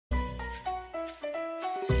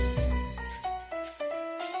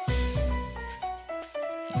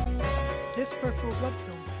peripheral blood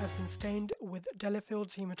film has been stained with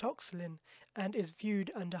Delafield's hematoxylin and is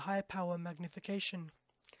viewed under high power magnification.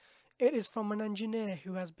 It is from an engineer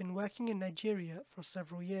who has been working in Nigeria for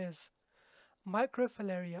several years.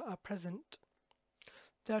 Microfilaria are present.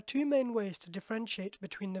 There are two main ways to differentiate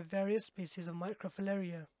between the various species of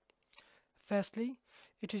microfilaria. Firstly,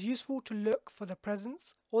 it is useful to look for the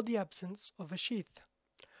presence or the absence of a sheath.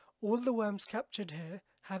 All the worms captured here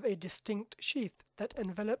have a distinct sheath that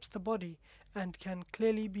envelops the body and can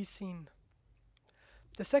clearly be seen.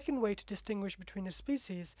 The second way to distinguish between the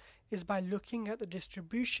species is by looking at the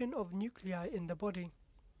distribution of nuclei in the body.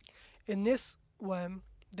 In this worm,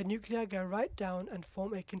 the nuclei go right down and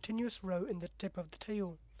form a continuous row in the tip of the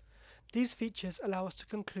tail. These features allow us to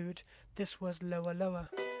conclude this was Loa Loa.